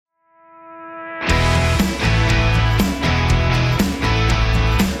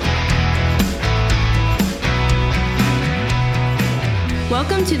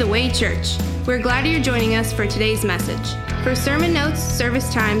Welcome to The Way Church. We're glad you're joining us for today's message. For sermon notes,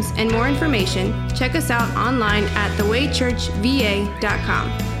 service times, and more information, check us out online at thewaychurchva.com.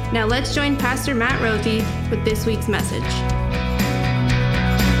 Now let's join Pastor Matt Rothy with this week's message.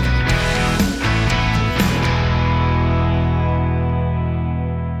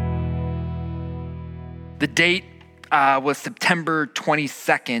 The date was September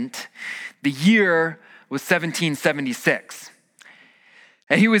 22nd. The year was 1776.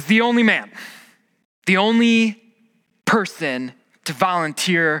 And he was the only man, the only person to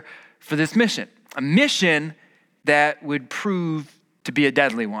volunteer for this mission, a mission that would prove to be a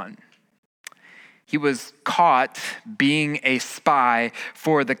deadly one. He was caught being a spy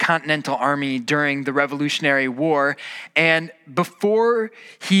for the Continental Army during the Revolutionary War, and before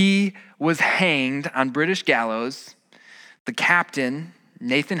he was hanged on British gallows, the captain,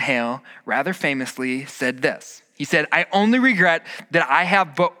 Nathan Hale, rather famously said this. He said, "I only regret that I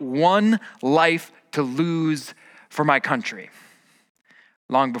have but one life to lose for my country."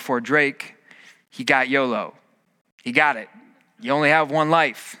 Long before Drake, he got YOLO. He got it. You only have one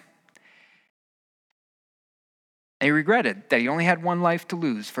life. And he regretted that he only had one life to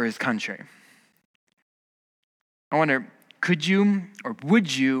lose for his country. I wonder, could you or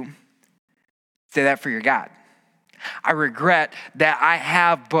would you say that for your God? I regret that I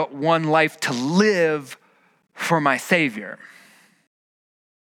have but one life to live for my Savior.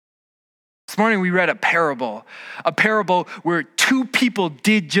 This morning we read a parable where two people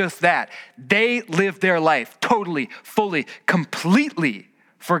did just that. They lived their life totally, fully, completely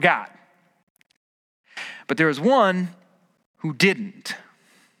for God. But there was one who didn't.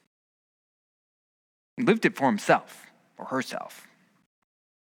 He lived it for himself or herself.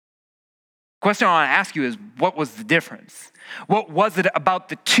 The question I want to ask you is, what was the difference? What was it about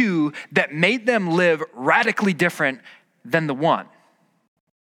the two that made them live radically different than the one?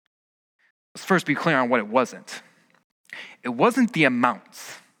 Let's first be clear on what it wasn't. It wasn't the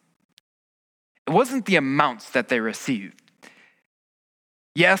amounts. It wasn't the amounts that they received.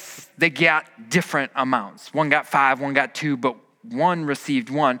 Yes, they got different amounts. One got 5, one got 2, but one received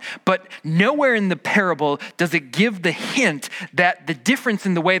 1. But nowhere in the parable does it give the hint that the difference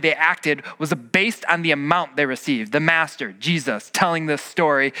in the way they acted was based on the amount they received. The master, Jesus, telling this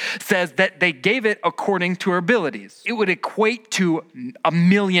story, says that they gave it according to her abilities. It would equate to $1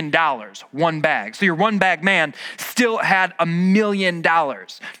 million, one bag. So your one bag man still had $1 million.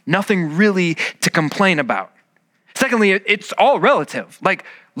 Nothing really to complain about. Secondly, it's all relative. Like,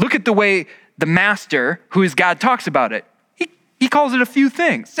 look at the way the master, who is God, talks about it. He calls it a few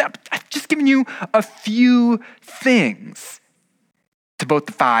things. I've just given you a few things to both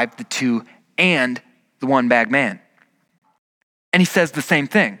the 5, the 2, and the one bag man. And he says the same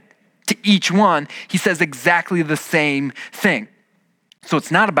thing. To each one, he says exactly the same thing. So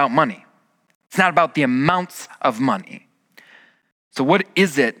it's not about money. It's not about the amounts of money. So what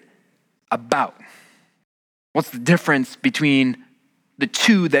is it about? What's the difference between the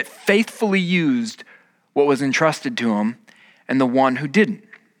two that faithfully used what was entrusted to them and the one who didn't?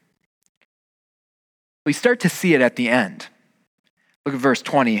 We start to see it at the end. Look at verse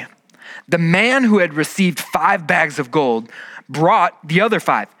 20. The man who had received 5 bags of gold brought the other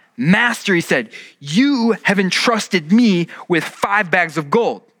 5. "Master," he said, "you have entrusted me with 5 bags of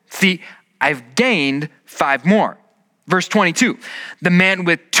gold. See, I've gained 5 more." Verse 22, the man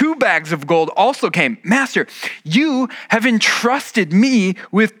with 2 bags of gold also came. "Master, you have entrusted me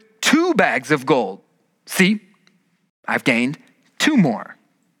with 2 bags of gold. See, I've gained 2 more."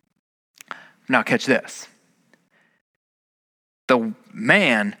 Now catch this. The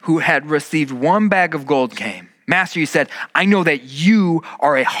man who had received 1 bag of gold came. "Master," he said, "I know that you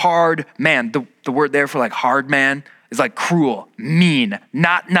are a hard man." The word there for like hard man is like cruel, mean,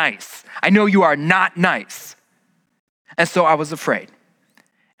 not nice. "I know you are not nice. And so I was afraid.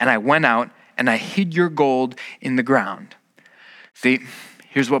 And I went out and I hid your gold in the ground. See,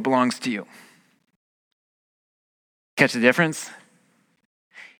 here's what belongs to you." Catch the difference?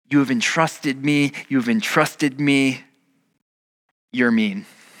 You have entrusted me. You're mean.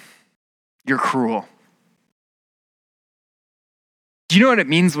 You're cruel. Do you know what it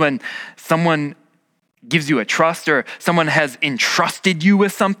means when someone gives you a trust or someone has entrusted you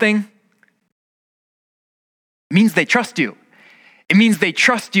with something? It means they trust you. It means they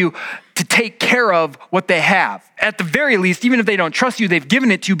trust you to take care of what they have. At the very least, even if they don't trust you, they've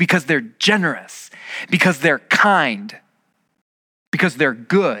given it to you because they're generous, because they're kind, because they're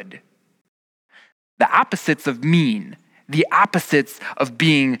good. The opposites of mean, the opposites of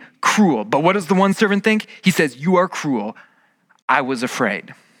being cruel. But what does the one servant think? He says, "You are cruel. I was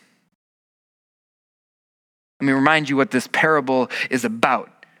afraid." Let me remind you what this parable is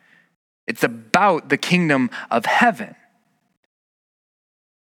about. It's about the kingdom of heaven.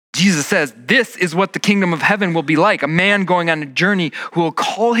 Jesus says, this is what the kingdom of heaven will be like, a man going on a journey who will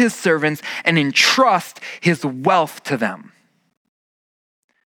call his servants and entrust his wealth to them.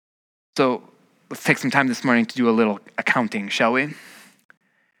 So let's take some time this morning to do a little accounting, shall we?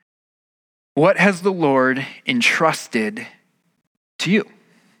 What has the Lord entrusted to you?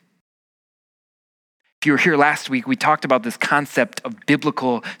 If you were here last week, we talked about this concept of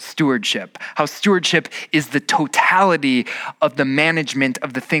biblical stewardship, how stewardship is the totality of the management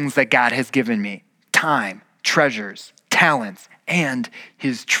of the things that God has given me: time, treasures, talents, and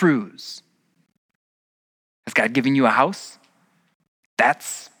his truths. Has God given you a house?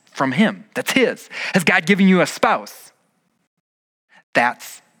 That's from him. That's his. Has God given you a spouse?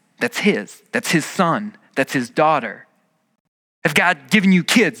 That's his. That's his son. That's his daughter. Has God given you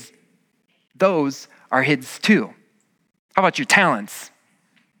kids? Those are his too. How about your talents?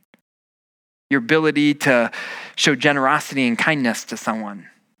 Your ability to show generosity and kindness to someone.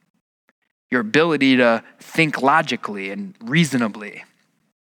 Your ability to think logically and reasonably.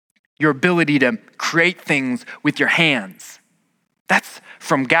 Your ability to create things with your hands. That's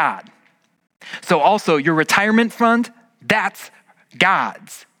from God. So also your retirement fund, that's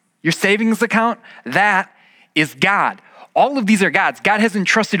God's. Your savings account, that is God. All of these are God's. God has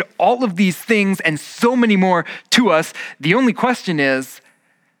entrusted all of these things and so many more to us. The only question is,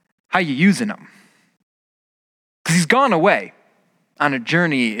 how are you using them? Because he's gone away on a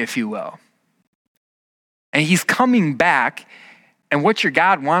journey, if you will. And he's coming back, and what your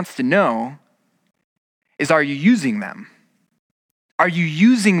God wants to know is, are you using them? Are you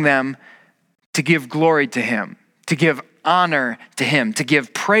using them to give glory to him, to give honor to him, to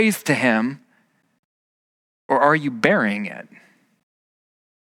give praise to him? Or are you burying it?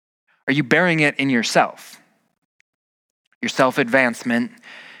 Are you burying it in yourself? Your self-advancement,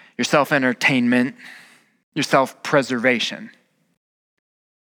 your self-entertainment, your self-preservation?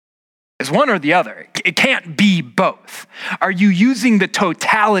 It's one or the other. It can't be both. Are you using the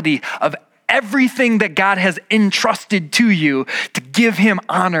totality of everything that God has entrusted to you to give him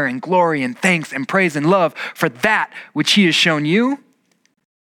honor and glory and thanks and praise and love for that which he has shown you?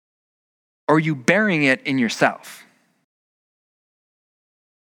 Or are you burying it in yourself?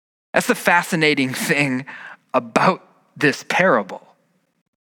 That's the fascinating thing about this parable.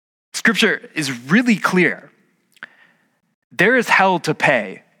 Scripture is really clear. There is hell to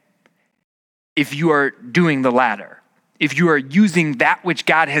pay if you are doing the latter, if you are using that which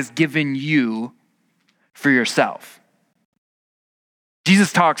God has given you for yourself.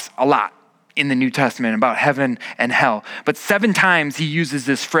 Jesus talks a lot in the New Testament about heaven and hell, but 7 times he uses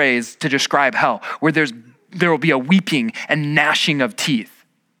this phrase to describe hell, where there will be a weeping and gnashing of teeth.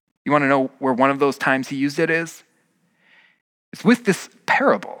 You want to know where one of those times he used it is? It's with this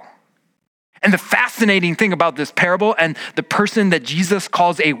parable. And the fascinating thing about this parable and the person that Jesus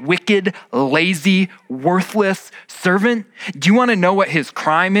calls a wicked, lazy, worthless servant, do you want to know what his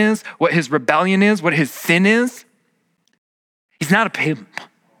crime is, what his rebellion is, what his sin is? He's not a pimp.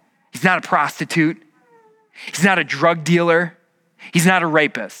 He's not a prostitute. He's not a drug dealer. He's not a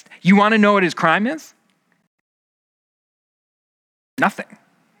rapist. You want to know what his crime is? Nothing.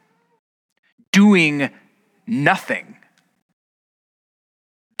 Doing nothing.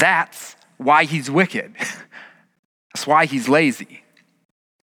 That's why he's wicked. That's why he's lazy.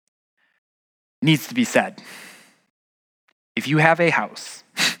 Needs to be said. If you have a house,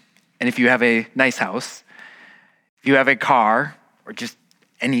 and if you have a nice house, if you have a car, or just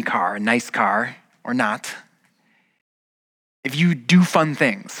any car, a nice car or not, if you do fun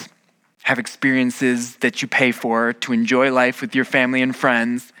things, have experiences that you pay for to enjoy life with your family and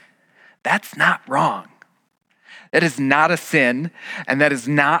friends, that's not wrong. That is not a sin, and that is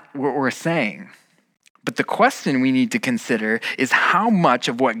not what we're saying. But the question we need to consider is, how much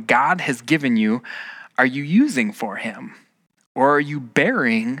of what God has given you are you using for him? Or are you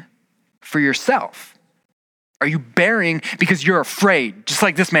burying for yourself? Are you burying because you're afraid, just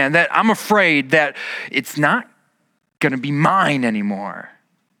like this man, that I'm afraid that it's not going to be mine anymore,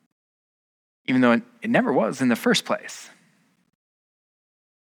 even though it never was in the first place?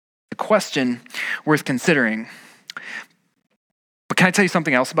 The question worth considering. But can I tell you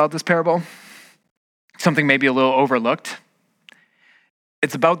something else about this parable? Something maybe a little overlooked.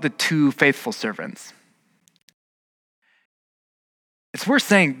 It's about the 2 faithful servants. It's worth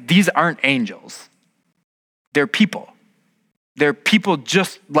saying these aren't angels. They're people. They're people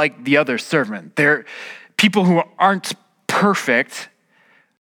just like the other servant. They're people who aren't perfect,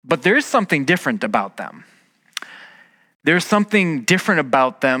 but there's something different about them. There's something different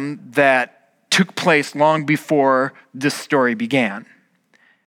about them that took place long before this story began.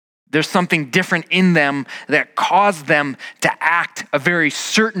 There's something different in them that caused them to act a very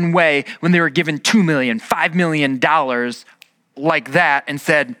certain way when they were given $2 million, $5 million like that and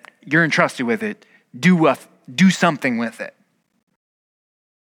said, you're entrusted with it. Do something with it.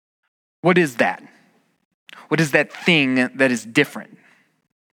 What is that? What is that thing that is different?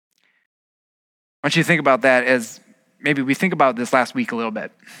 I want you to think about that as maybe we think about this last week a little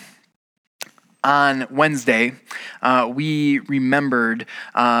bit. On Wednesday, we remembered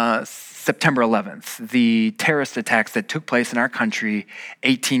September 11th, the terrorist attacks that took place in our country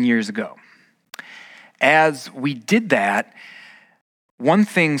 18 years ago. As we did that, one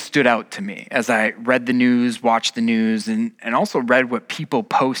thing stood out to me as I read the news, watched the news, and also read what people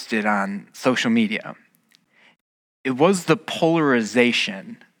posted on social media. It was the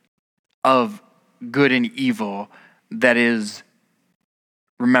polarization of good and evil that is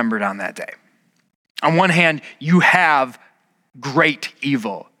remembered on that day. On one hand, you have great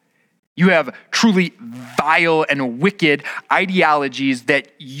evil. You have truly vile and wicked ideologies that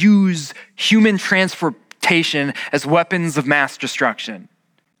use human transportation as weapons of mass destruction.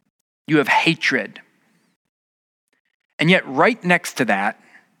 You have hatred. And yet, right next to that,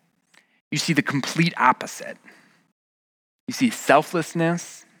 you see the complete opposite. You see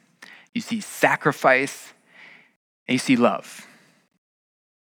selflessness, you see sacrifice, and you see love.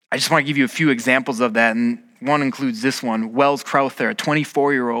 I just want to give you a few examples of that, and one includes this one. Wells Crowther, a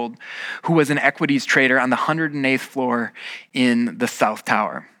 24-year-old who was an equities trader on the 108th floor in the South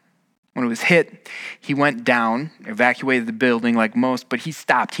Tower. When it was hit, he went down, evacuated the building like most, but he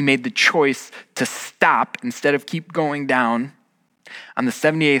stopped. He made the choice to stop instead of keep going down on the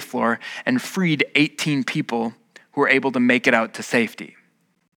 78th floor and freed 18 people who were able to make it out to safety.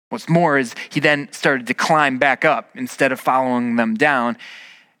 What's more is he then started to climb back up instead of following them down,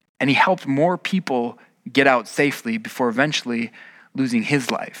 and he helped more people get out safely before eventually losing his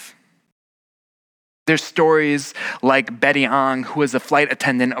life. There's stories like Betty Ong, who was a flight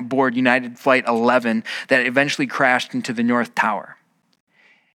attendant aboard United Flight 11 that eventually crashed into the North Tower.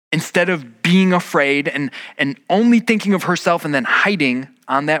 Instead of being afraid and only thinking of herself and then hiding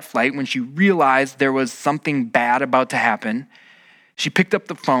on that flight when she realized there was something bad about to happen, she picked up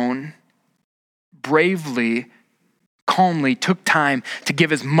the phone, bravely, calmly took time to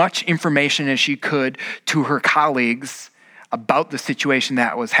give as much information as she could to her colleagues about the situation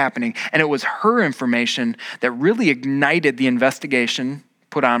that was happening. And it was her information that really ignited the investigation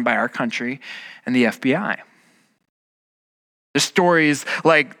put on by our country and the FBI. There's stories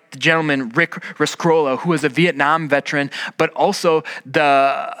like the gentleman, Rick Riscrola, who was a Vietnam veteran, but also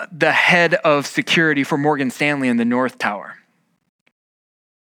the head of security for Morgan Stanley in the North Tower.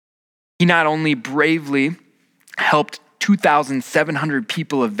 He not only bravely helped 2,700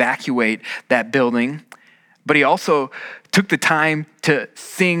 people evacuate that building, but he also took the time to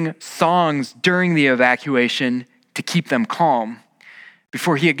sing songs during the evacuation to keep them calm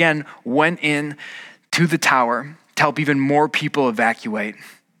before he again went in to the tower to help even more people evacuate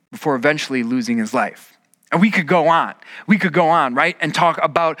before eventually losing his life. And we could go on, right? And talk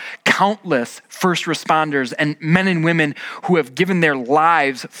about countless first responders and men and women who have given their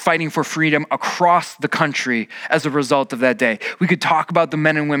lives fighting for freedom across the country as a result of that day. We could talk about the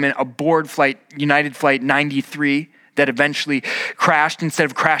men and women aboard United Flight 93 that eventually crashed instead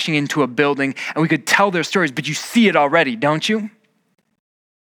of crashing into a building. And we could tell their stories, but you see it already, don't you?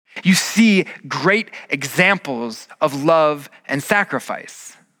 You see great examples of love and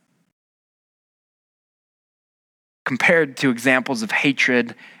sacrifice compared to examples of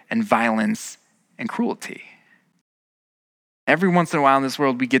hatred and violence and cruelty. Every once in a while in this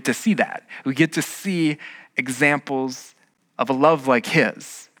world, we get to see that. We get to see examples of a love like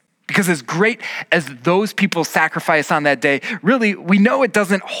his. Because as great as those people sacrifice on that day, really, we know it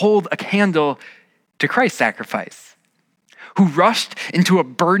doesn't hold a candle to Christ's sacrifice, who rushed into a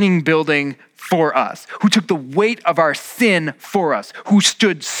burning building for us, who took the weight of our sin for us, who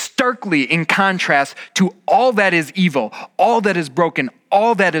stood starkly in contrast to all that is evil, all that is broken,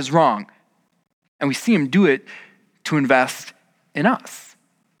 all that is wrong. And we see him do it to invest in us,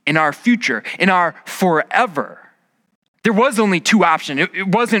 in our future, in our forever. There was only two options. It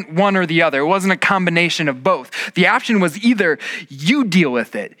wasn't one or the other. It wasn't a combination of both. The option was either you deal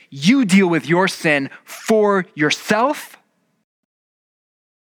with it, you deal with your sin for yourself,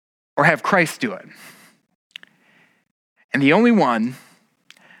 or have Christ do it. And the only one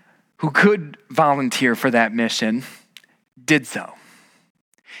who could volunteer for that mission did so.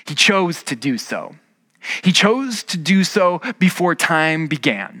 He chose to do so. He chose to do so before time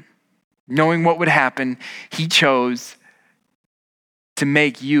began. Knowing what would happen, he chose to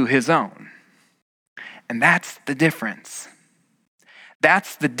make you his own. And that's the difference.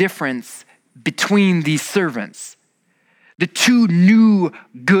 That's the difference between these servants. The two knew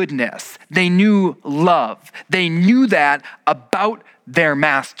goodness. They knew love. They knew that about their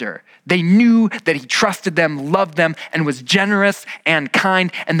master. They knew that he trusted them, loved them, and was generous and kind,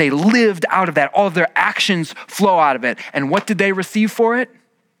 and they lived out of that. All of their actions flow out of it. And what did they receive for it?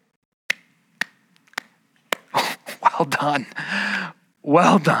 Well done.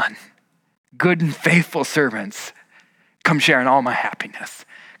 Well done. Good and faithful servants. Come sharing all my happiness.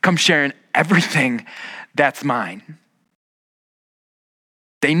 Come sharing everything that's mine.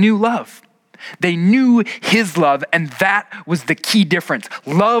 They knew love. They knew his love, and that was the key difference.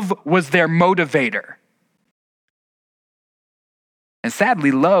 Love was their motivator. And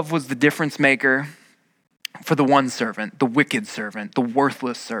sadly, love was the difference maker for the one servant, the wicked servant, the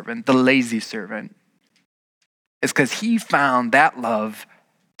worthless servant, the lazy servant. It's because he found that love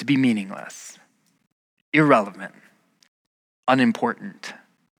to be meaningless, irrelevant, unimportant.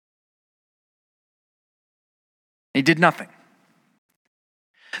 He did nothing.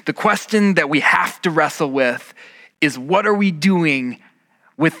 The question that we have to wrestle with is, what are we doing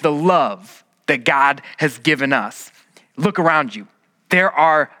with the love that God has given us? Look around you. There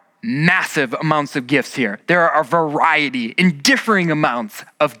are massive amounts of gifts here. There are a variety in differing amounts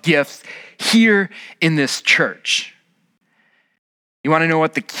of gifts here in this church. You want to know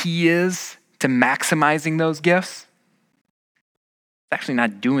what the key is to maximizing those gifts? It's actually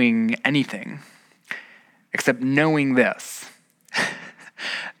not doing anything except knowing this.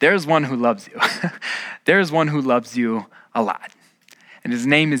 There's one who loves you. There's one who loves you a lot. And his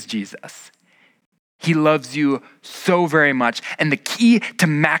name is Jesus. He loves you so very much. And the key to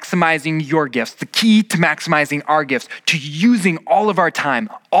maximizing your gifts, the key to maximizing our gifts, to using all of our time,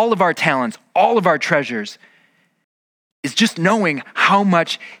 all of our talents, all of our treasures, is just knowing how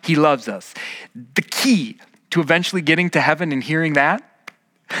much he loves us. The key to eventually getting to heaven and hearing that,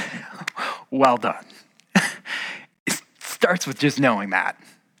 well done. It starts with just knowing that,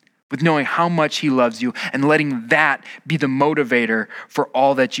 with knowing how much he loves you and letting that be the motivator for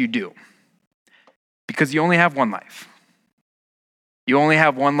all that you do. Because you only have one life. You only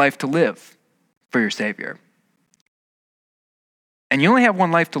have one life to live for your Savior. And you only have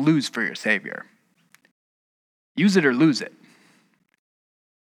one life to lose for your Savior. Use it or lose it.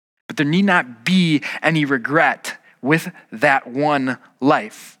 But there need not be any regret with that one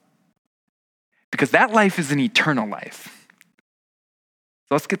life. Because that life is an eternal life.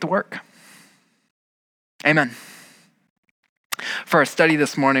 So let's get to work. Amen. For our study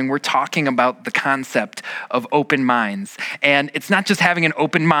this morning, we're talking about the concept of open minds. And it's not just having an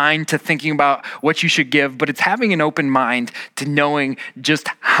open mind to thinking about what you should give, but it's having an open mind to knowing just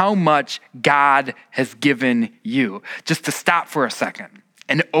how much God has given you. Just to stop for a second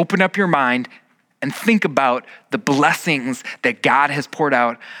and open up your mind and think about the blessings that God has poured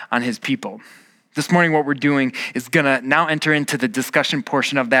out on his people. This morning, what we're doing is going to now enter into the discussion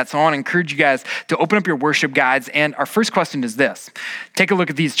portion of that. So I want to encourage you guys to open up your worship guides. And our first question is this. Take a look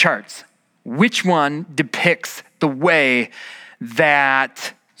at these charts. Which one depicts the way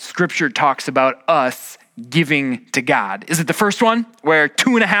that Scripture talks about us giving to God? Is it the first one where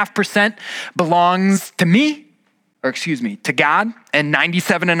 2.5% belongs to me, to God, and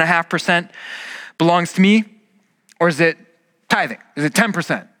 97.5% belongs to me? Or is it tithing? Is it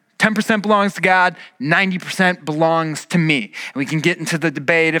 10%? 10% belongs to God, 90% belongs to me. And we can get into the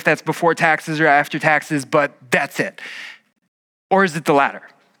debate if that's before taxes or after taxes, but that's it. Or is it the latter?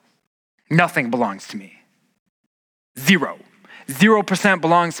 Nothing belongs to me. 0%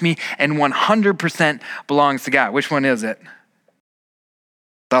 belongs to me, and 100% belongs to God. Which one is it?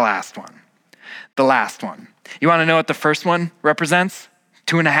 The last one. The last one. You want to know what the first one represents?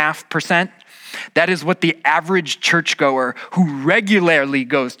 2.5%? That is what the average churchgoer who regularly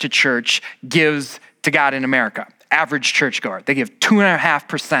goes to church gives to God in America. Average churchgoer. They give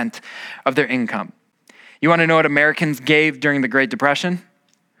 2.5% of their income. You want to know what Americans gave during the Great Depression?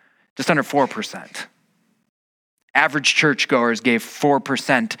 Just under 4%. Average churchgoers gave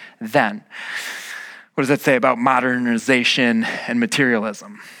 4% then. What does that say about modernization and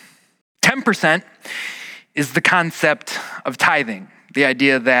materialism? 10% is the concept of tithing. The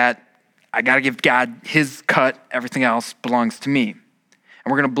idea that I got to give God his cut, everything else belongs to me.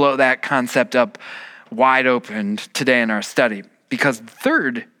 And we're going to blow that concept up wide open today in our study. Because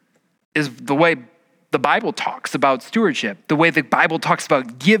third is the way the Bible talks about stewardship, the way the Bible talks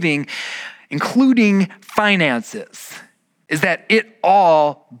about giving, including finances, is that it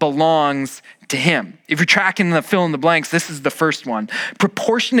all belongs to him. If you're tracking the fill in the blanks, this is the first one.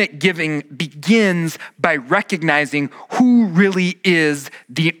 Proportionate giving begins by recognizing who really is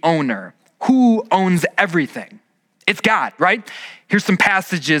the owner. Who owns everything? It's God, right? Here's some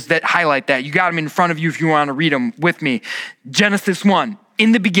passages that highlight that. You got them in front of you if you want to read them with me. Genesis 1,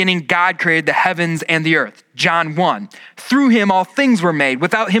 in the beginning, God created the heavens and the earth. John 1, through him all things were made.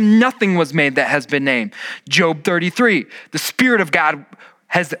 Without him nothing was made that has been named. Job 33, the Spirit of God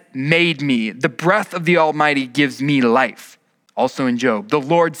has made me. The breath of the Almighty gives me life. Also in Job, the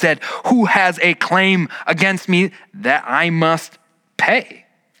Lord said, who has a claim against me that I must pay?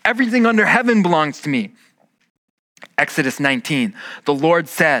 Everything under heaven belongs to me. Exodus 19, the Lord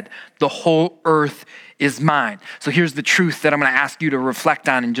said, the whole earth is mine. So here's the truth that I'm going to ask you to reflect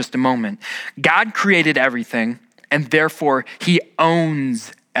on in just a moment. God created everything, and therefore he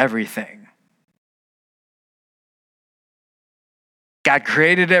owns everything. God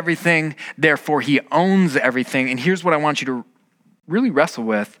created everything, therefore he owns everything. And here's what I want you to really wrestle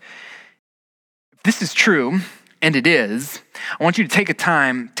with. If this is true, and it is, I want you to take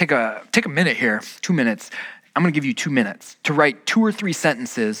a minute here, 2 minutes. I'm going to give you 2 minutes to write 2 or 3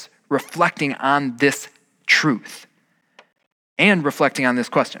 sentences reflecting on this truth and reflecting on this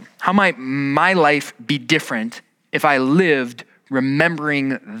question. How might my life be different if I lived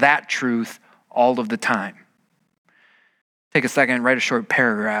remembering that truth all of the time? Take a second, write a short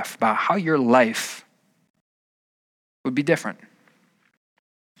paragraph about how your life would be different.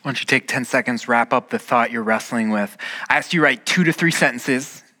 Why don't you take 10 seconds, wrap up the thought you're wrestling with. I asked you to write 2 to 3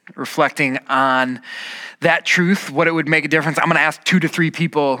 sentences reflecting on that truth, what it would make a difference. I'm going to ask 2 to 3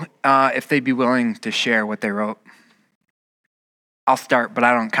 people if they'd be willing to share what they wrote. I'll start, but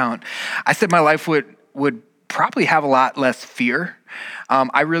I don't count. I said my life would probably have a lot less fear.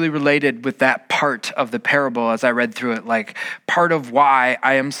 I really related with that part of the parable as I read through it, like part of why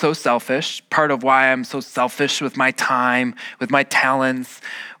I am so selfish, part of why I'm so selfish with my time, with my talents,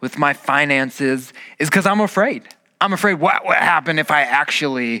 with my finances, is because I'm afraid. I'm afraid what would happen if I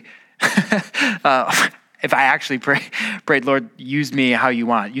actually, prayed, Lord, use me how you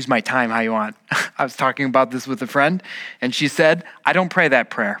want, use my time how you want. I was talking about this with a friend, and she said, I don't pray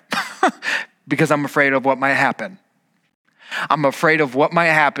that prayer because I'm afraid of what might happen. I'm afraid of what might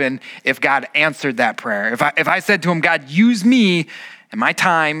happen if God answered that prayer. If I said to him, God, use me and my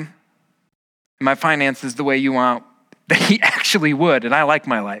time and my finances the way you want, that he actually would, and I like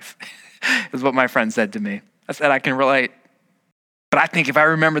my life, is what my friend said to me. I said, I can relate. But I think if I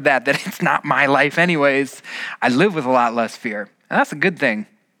remember that it's not my life anyways, I live with a lot less fear. And that's a good thing,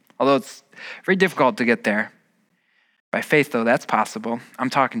 although it's very difficult to get there. By faith, though, that's possible. I'm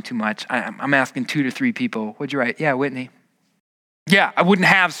talking too much. I'm asking 2 to 3 people. What'd you write? Yeah, Whitney. Yeah, I wouldn't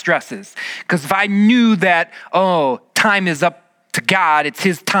have stresses. Because if I knew that, time is up to God, it's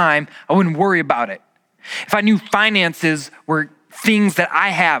his time, I wouldn't worry about it. If I knew finances were things that I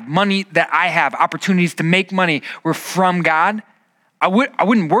have, money that I have, opportunities to make money were from God, I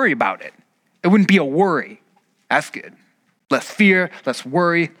wouldn't worry about it. It wouldn't be a worry. That's good. Less fear, less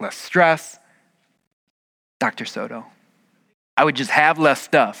worry, less stress. Dr. Soto. I would just have less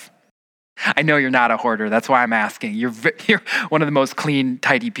stuff. I know you're not a hoarder. That's why I'm asking. You're one of the most clean,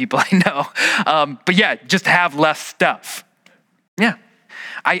 tidy people I know. But yeah, just have less stuff. Yeah.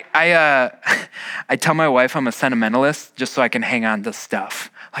 I tell my wife I'm a sentimentalist just so I can hang on to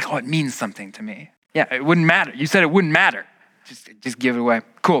stuff. Like, it means something to me. Yeah, it wouldn't matter. You said it wouldn't matter. Just give it away.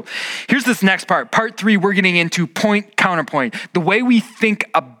 Cool. Here's this next part. Part 3, we're getting into point, counterpoint. The way we think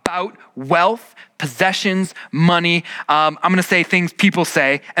about wealth, possessions, money. I'm going to say things people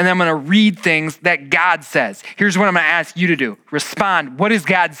say, and then I'm going to read things that God says. Here's what I'm going to ask you to do. Respond. What is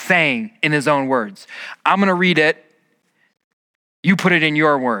God saying in his own words? I'm going to read it. You put it in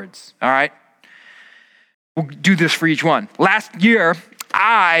your words, all right? We'll do this for each one. Last year,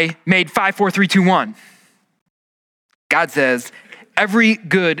 I made 5, 4, 3, 2, 1. God says, every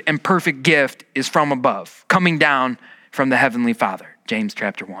good and perfect gift is from above, coming down from the Heavenly Father. James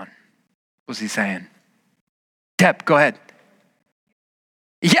chapter 1. What's he saying? Deb, go ahead.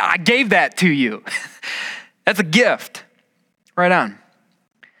 Yeah, I gave that to you. That's a gift. Right on.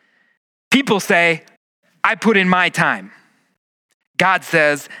 People say, I put in my time. God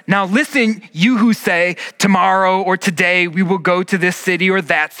says, now listen, you who say tomorrow or today we will go to this city or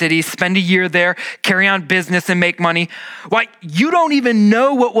that city, spend a year there, carry on business and make money. Why, you don't even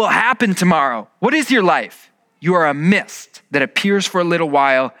know what will happen tomorrow. What is your life? You are a mist that appears for a little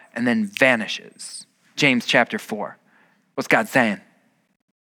while and then vanishes. James chapter 4. What's God saying?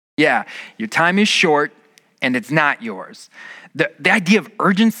 Yeah, your time is short and it's not yours. The idea of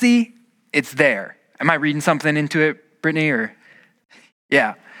urgency, it's there. Am I reading something into it, Brittany, or?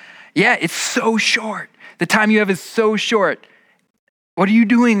 Yeah, it's so short. The time you have is so short. What are you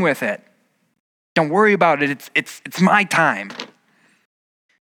doing with it? Don't worry about it. It's my time.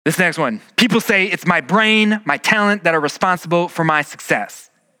 This next one. People say it's my brain, my talent that are responsible for my success.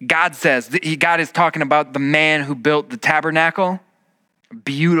 God says, God is talking about the man who built the tabernacle, a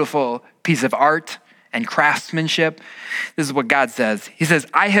beautiful piece of art and craftsmanship. This is what God says. He says,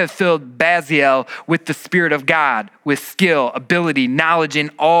 I have filled Baziel with the Spirit of God, with skill, ability, knowledge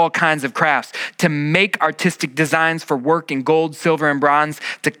in all kinds of crafts, to make artistic designs for work in gold, silver, and bronze,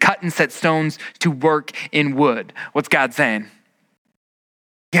 to cut and set stones, to work in wood. What's God saying?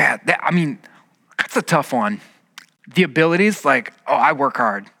 Yeah, that's a tough one. The abilities, like, oh, I work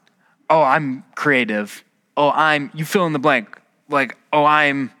hard. Oh, I'm creative. Oh, you fill in the blank. Like, oh,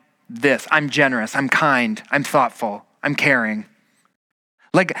 I'm this. I'm generous. I'm kind. I'm thoughtful. I'm caring.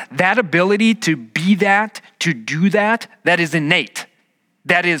 Like that ability to be that, to do that, that is innate.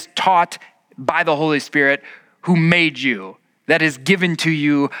 That is taught by the Holy Spirit who made you. That is given to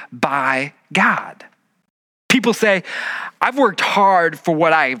you by God. People say, I've worked hard for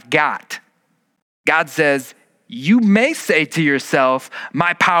what I've got. God says, you may say to yourself,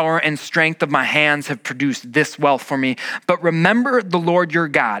 my power and strength of my hands have produced this wealth for me. But remember the Lord your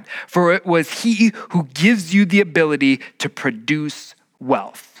God, for it was he who gives you the ability to produce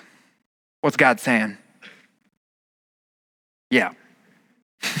wealth. What's God saying? Yeah.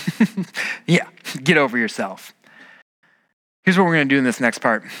 Yeah, get over yourself. Here's what we're going to do in this next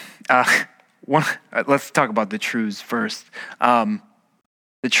part. Let's talk about the truths first. The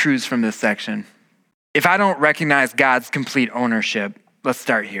truths from this section. If I don't recognize God's complete ownership, let's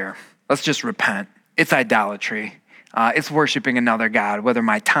start here. Let's just repent. It's idolatry. It's worshiping another God, whether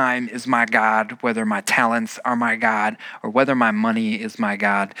my time is my God, whether my talents are my God, or whether my money is my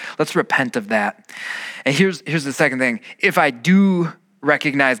God. Let's repent of that. And here's the second thing. If I do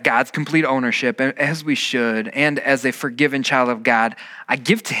recognize God's complete ownership, as we should, and as a forgiven child of God, I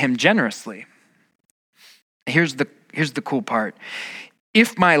give to him generously. Here's the cool part.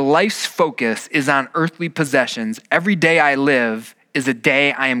 If my life's focus is on earthly possessions, every day I live is a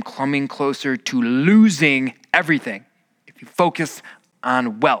day I am coming closer to losing everything. If you focus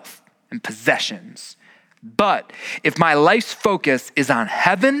on wealth and possessions. But if my life's focus is on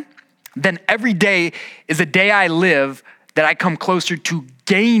heaven, then every day is a day I live that I come closer to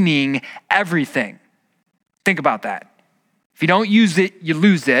gaining everything. Think about that. If you don't use it, you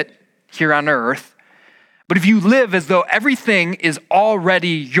lose it here on earth. But if you live as though everything is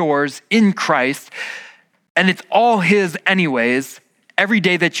already yours in Christ, and it's all his anyways, every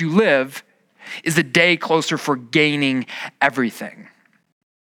day that you live is a day closer for gaining everything.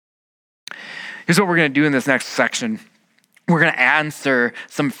 Here's what we're going to do in this next section. We're going to answer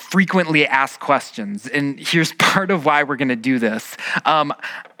some frequently asked questions. And here's part of why we're going to do this. Can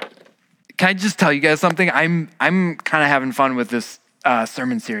I just tell you guys something? I'm kind of having fun with this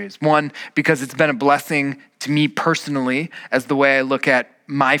sermon series. One, because it's been a blessing to me personally as the way I look at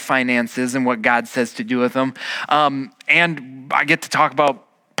my finances and what God says to do with them. And I get to talk about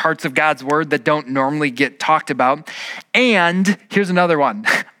parts of God's word that don't normally get talked about. And here's another one.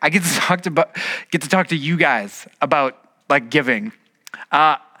 I get to talk to you guys about like giving.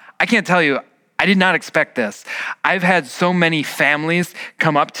 I can't tell you, I did not expect this. I've had so many families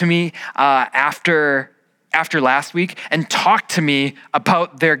come up to me after last week and talk to me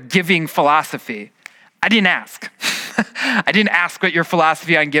about their giving philosophy. I didn't ask. I didn't ask what your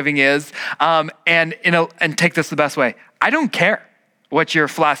philosophy on giving is. And take this the best way. I don't care what your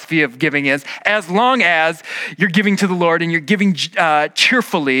philosophy of giving is, as long as you're giving to the Lord and you're giving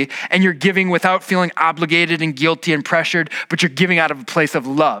cheerfully and you're giving without feeling obligated and guilty and pressured, but you're giving out of a place of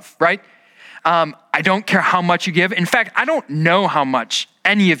love, right? I don't care how much you give. In fact, I don't know how much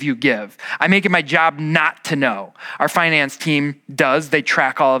any of you give. I make it my job not to know. Our finance team does. They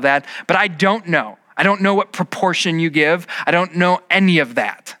track all of that, but I don't know. I don't know what proportion you give. I don't know any of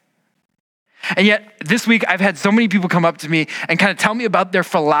that. And yet this week I've had so many people come up to me and kind of tell me about their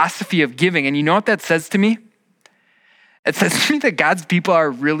philosophy of giving. And you know what that says to me? It says to me that God's people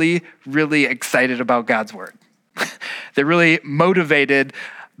are really, really excited about God's word. They're really motivated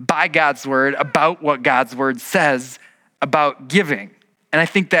by God's word about what God's word says about giving. And I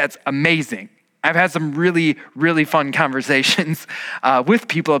think that's amazing. I've had some really, really fun conversations with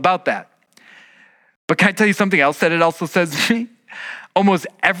people about that. But can I tell you something else that it also says to me? Almost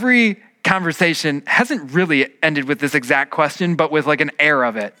every conversation hasn't really ended with this exact question, but with like an air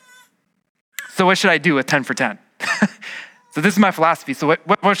of it. So what should I do with 10 for 10? So this is my philosophy. So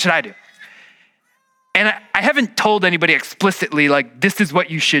what should I do? And I haven't told anybody explicitly, like, this is what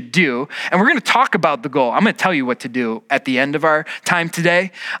you should do. And we're going to talk about the goal. I'm going to tell you what to do at the end of our time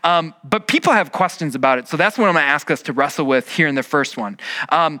today. But people have questions about it. So that's what I'm going to ask us to wrestle with here in the first one.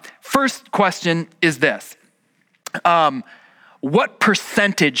 First question is this. what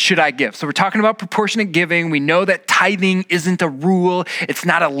percentage should I give? So we're talking about proportionate giving. We know that tithing isn't a rule. It's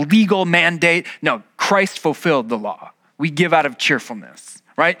not a legal mandate. No, Christ fulfilled the law. We give out of cheerfulness,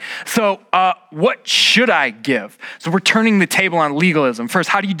 right? So what should I give? So we're turning the table on legalism. First,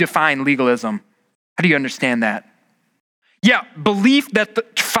 how do you define legalism? How do you understand that? Yeah, belief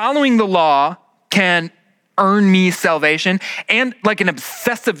that following the law can earn me salvation, and like an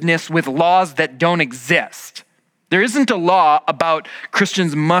obsessiveness with laws that don't exist. There isn't a law about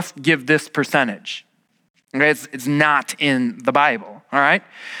Christians must give this percentage. Okay, it's not in the Bible, all right?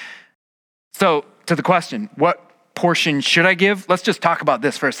 So to the question, what portion should I give? Let's just talk about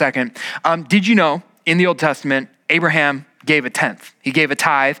this for a second. Did you know in the Old Testament, Abraham gave a tenth. He gave a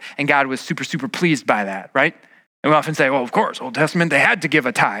tithe, and God was super, super pleased by that, right? And we often say, well, of course, Old Testament, they had to give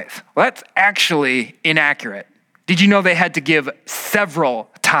a tithe. Well, that's actually inaccurate. Did you know they had to give several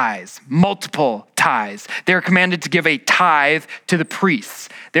tithes, multiple tithes? They're commanded to give a tithe to the priests.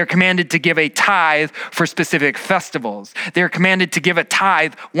 They're commanded to give a tithe for specific festivals. They're commanded to give a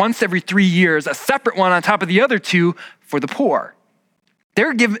tithe once every 3 years, a separate one on top of the other two for the poor.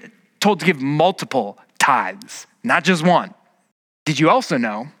 They're told to give multiple tithes, not just one. Did you also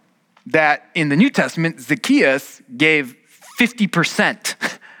know that in the New Testament, Zacchaeus gave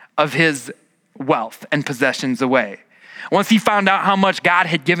 50% of his wealth and possessions away? Once he found out how much God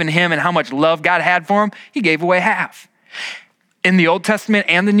had given him and how much love God had for him, he gave away half. In the Old Testament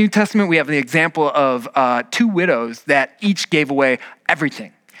and the New Testament, we have the example of 2 widows that each gave away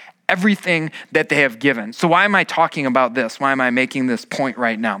everything that they have given. So why am I talking about this? Why am I making this point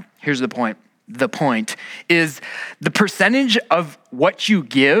right now? Here's the point. The point is the percentage of what you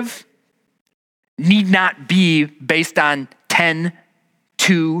give need not be based on 10,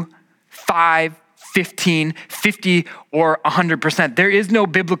 2, 5, 15, 50, or 100%. There is no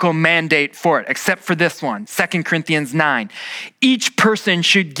biblical mandate for it, except for this one, 2 Corinthians 9. Each person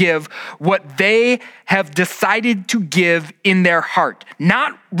should give what they have decided to give in their heart,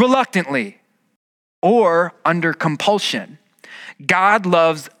 not reluctantly or under compulsion. God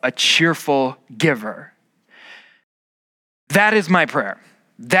loves a cheerful giver. That is my prayer.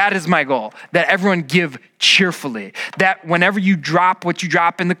 That is my goal, that everyone give cheerfully, that whenever you drop what you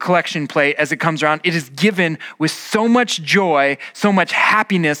drop in the collection plate as it comes around, it is given with so much joy, so much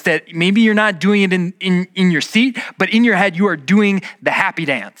happiness that maybe you're not doing it in your seat, but in your head, you are doing the happy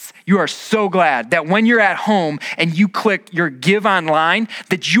dance. You are so glad that when you're at home and you click your give online,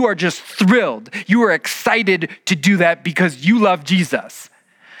 that you are just thrilled. You are excited to do that because you love Jesus.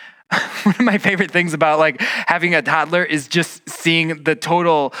 One of my favorite things about like having a toddler is just seeing the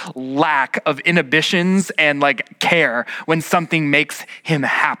total lack of inhibitions and like care when something makes him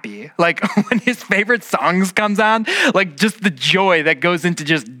happy. Like when his favorite songs comes on, like just the joy that goes into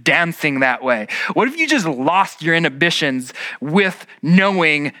just dancing that way. What if you just lost your inhibitions with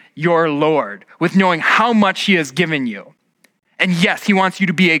knowing your Lord, with knowing how much he has given you? And yes, he wants you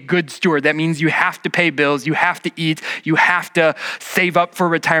to be a good steward. That means you have to pay bills, you have to eat, you have to save up for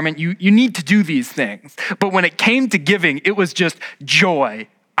retirement. You need to do these things. But when it came to giving, it was just joy.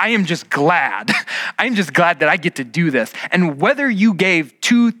 I am just glad. I'm just glad that I get to do this. And whether you gave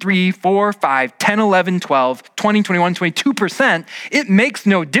 2, 3, 4, 5, 10, 11, 12, 20, 21, 22%, it makes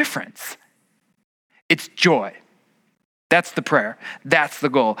no difference. It's joy. That's the prayer. That's the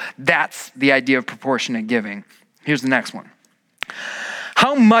goal. That's the idea of proportionate giving. Here's the next one.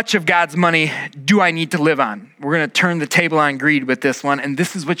 How much of God's money do I need to live on? We're going to turn the table on greed with this one, and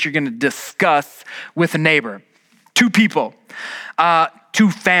this is what you're going to discuss with a neighbor. 2 people,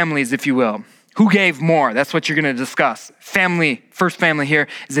 2 families, if you will. Who gave more? That's what you're going to discuss. First family here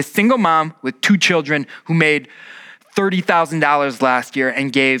is a single mom with 2 children who made $30,000 last year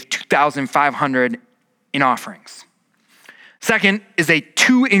and gave $2,500 in offerings. Second is a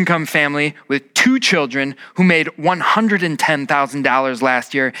 2-income family with 2 children who made $110,000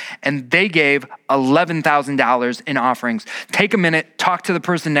 last year, and they gave $11,000 in offerings. Take a minute, talk to the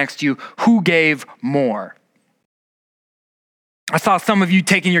person next to you. Who gave more? I saw some of you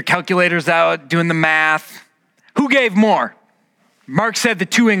taking your calculators out, doing the math. Who gave more? Mark said the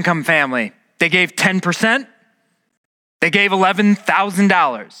 2-income family. They gave 10%. They gave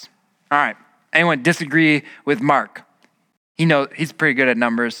 $11,000. All right. Anyone disagree with Mark? He's pretty good at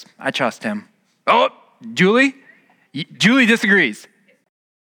numbers. I trust him. Oh, Julie? Julie disagrees.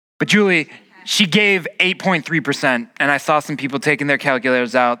 But Julie, she gave 8.3%, and I saw some people taking their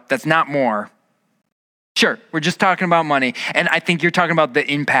calculators out. That's not more. Sure, we're just talking about money, and I think you're talking about the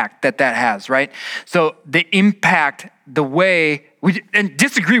impact that has, right? So the impact, and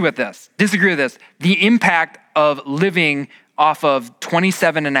disagree with this. The impact of living off of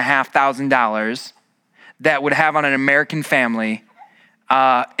 $27,500, that would have on an American family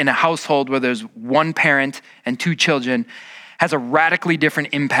in a household where there's one parent and two children has a radically different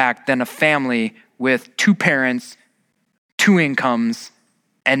impact than a family with two parents, two incomes,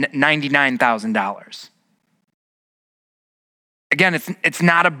 and $99,000. Again, it's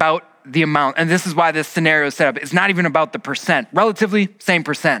not about the amount, and this is why this scenario is set up. It's not even about the percent. Relatively, same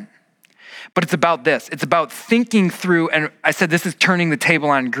percent. But it's about this. It's about thinking through, and I said this is turning the table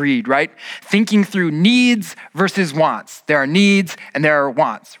on greed, right? Thinking through needs versus wants. There are needs and there are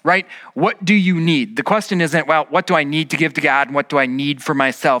wants, right? What do you need? The question isn't, well, what do I need to give to God and what do I need for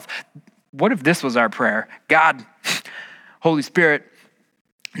myself? What if this was our prayer? God, Holy Spirit,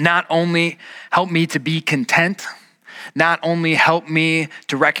 not only help me to be content, not only help me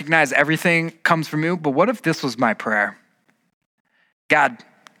to recognize everything comes from you, but what if this was my prayer? God,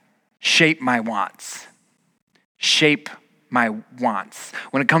 shape my wants. Shape my wants.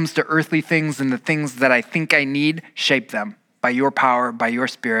 When it comes to earthly things and the things that I think I need, shape them by your power, by your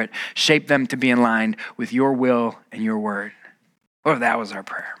Spirit. Shape them to be in line with your will and your word. What if that was our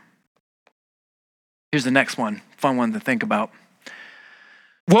prayer? Here's the next one, fun one to think about.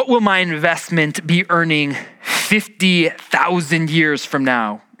 What will my investment be earning 50,000 years from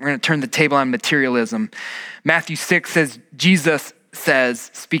now? We're going to turn the table on materialism. Matthew 6 says, Jesus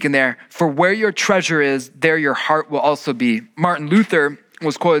says, speaking there, for where your treasure is, there your heart will also be. Martin Luther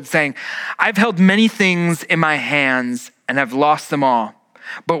was quoted saying, I've held many things in my hands and have lost them all.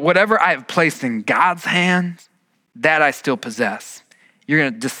 But whatever I have placed in God's hands, that I still possess. You're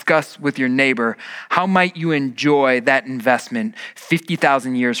going to discuss with your neighbor, how might you enjoy that investment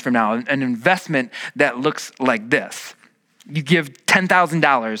 50,000 years from now? An investment that looks like this. You give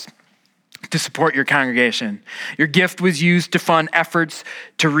 $10,000 to support your congregation. Your gift was used to fund efforts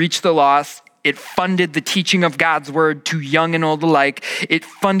to reach the lost. It funded the teaching of God's word to young and old alike. It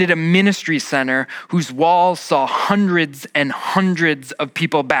funded a ministry center whose walls saw hundreds and hundreds of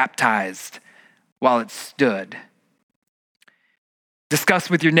people baptized while it stood. Discuss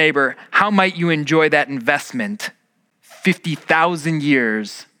with your neighbor, how might you enjoy that investment 50,000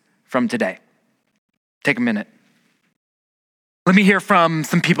 years from today? Take a minute. Let me hear from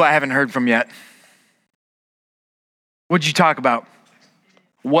some people I haven't heard from yet. What'd you talk about?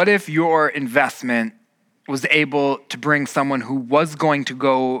 What if your investment was able to bring someone who was going to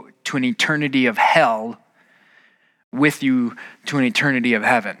go to an eternity of hell with you to an eternity of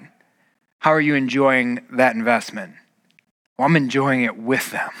heaven? How are you enjoying that investment? Well, I'm enjoying it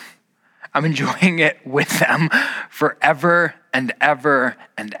with them. I'm enjoying it with them forever and ever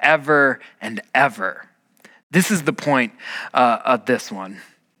and ever and ever. This is the point of this one.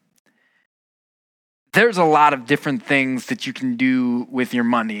 There's a lot of different things that you can do with your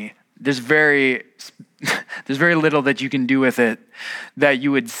money. There's very little that you can do with it that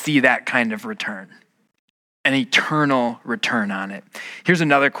you would see that kind of return, an eternal return on it. Here's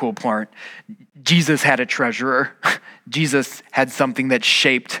another cool part. Jesus had a treasurer. Jesus had something that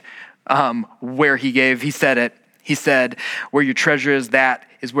shaped where he gave. He said it. He said, where your treasure is, that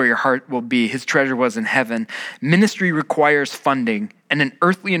is where your heart will be. His treasure was in heaven. Ministry requires funding, and an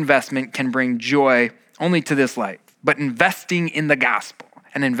earthly investment can bring joy only to this life. But investing in the gospel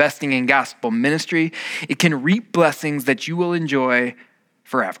and investing in gospel ministry, it can reap blessings that you will enjoy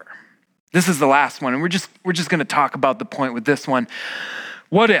forever. This is the last one, and we're just going to talk about the point with this one.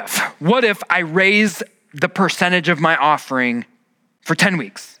 What if I raise the percentage of my offering for 10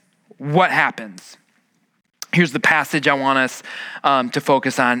 weeks? What happens? Here's the passage I want us to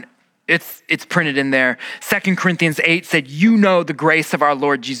focus on. It's printed in there. 2 Corinthians 8 said, you know the grace of our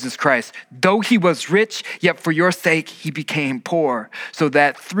Lord Jesus Christ. Though he was rich, yet for your sake he became poor, so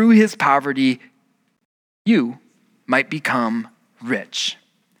that through his poverty you might become rich.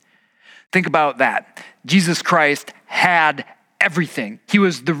 Think about that. Jesus Christ had everything. He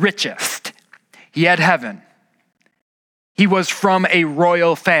was the richest. He had heaven. He was from a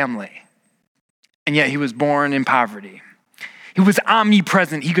royal family. And yet he was born in poverty. He was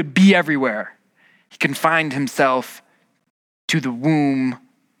omnipresent. He could be everywhere. He confined himself to the womb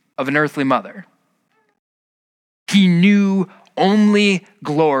of an earthly mother. He knew only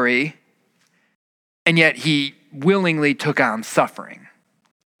glory, and yet he willingly took on suffering.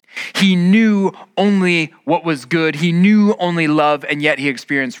 He knew only what was good. He knew only love, and yet he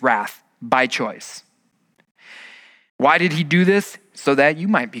experienced wrath by choice. Why did he do this? So that you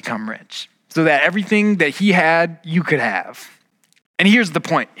might become rich. So that everything that he had, you could have. And here's the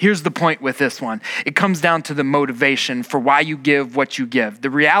point. Here's the point with this one. It comes down to the motivation for why you give what you give. The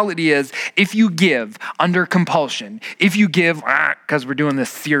reality is, if you give under compulsion, if you give because we're doing this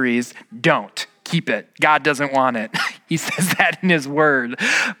series, don't. Keep it. God doesn't want it. He says that in his word.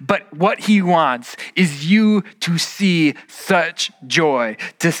 But what he wants is you to see such joy,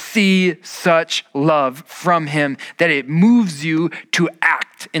 to see such love from him that it moves you to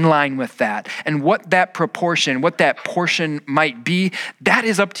act in line with that. And what that proportion, what that portion might be, that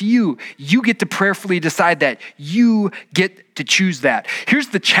is up to you. You get to prayerfully decide that. You get to choose that. Here's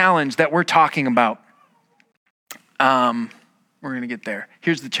the challenge that we're talking about. We're going to get there.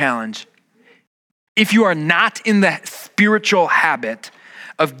 Here's the challenge. If you are not in the spiritual habit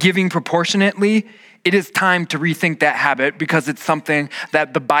of giving proportionately, it is time to rethink that habit because it's something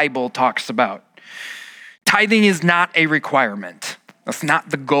that the Bible talks about. Tithing is not a requirement. That's not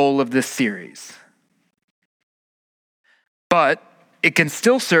the goal of this series. But it can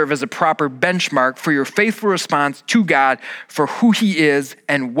still serve as a proper benchmark for your faithful response to God for who he is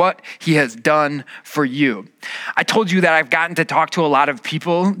and what he has done for you. I told you that I've gotten to talk to a lot of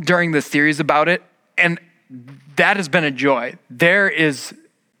people during this series about it, and that has been a joy. There is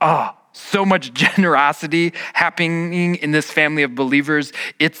so much generosity happening in this family of believers.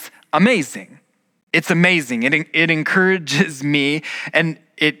 It's amazing. It's amazing. It encourages me, and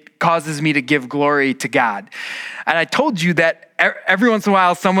it causes me to give glory to God. And I told you that every once in a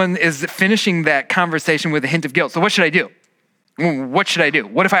while, someone is finishing that conversation with a hint of guilt. So what should I do? What should I do?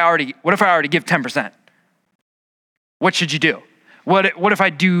 What if I already give 10%? What should you do? What if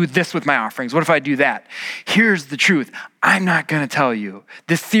I do this with my offerings? What if I do that? Here's the truth. I'm not going to tell you.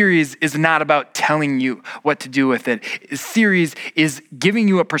 This series is not about telling you what to do with it. This series is giving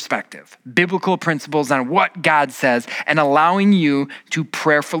you a perspective, biblical principles on what God says, and allowing you to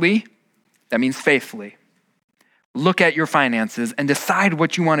prayerfully, that means faithfully, look at your finances and decide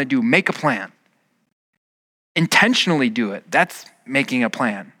what you want to do. Make a plan. Intentionally do it. That's making a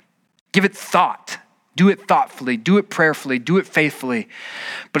plan. Give it thought. Do it thoughtfully, do it prayerfully, do it faithfully,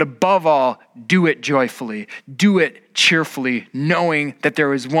 but above all, do it joyfully, do it cheerfully, knowing that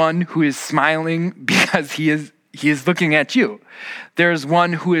there is one who is smiling because he is looking at you. There is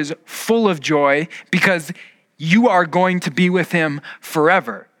one who is full of joy because you are going to be with him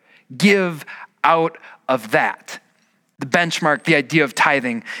forever. Give out of that. The benchmark, the idea of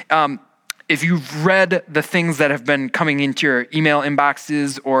tithing. If you've read the things that have been coming into your email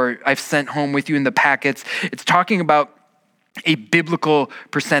inboxes or I've sent home with you in the packets, it's talking about a biblical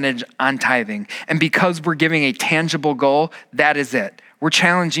percentage on tithing. And because we're giving a tangible goal, that is it. We're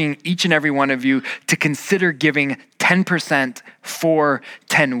challenging each and every one of you to consider giving 10% for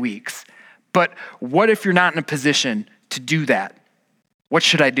 10 weeks. But what if you're not in a position to do that? What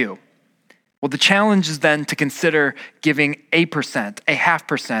should I do? Well, the challenge is then to consider giving 1%,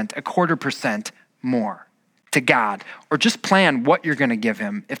 0.5%, 0.25% more to God, or just plan what you're going to give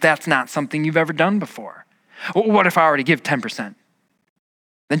him if that's not something you've ever done before. Well, what if I already give 10%?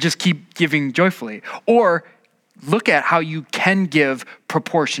 Then just keep giving joyfully. Or look at how you can give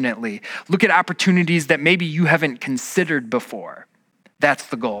proportionately. Look at opportunities that maybe you haven't considered before. That's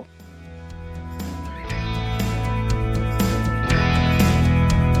the goal.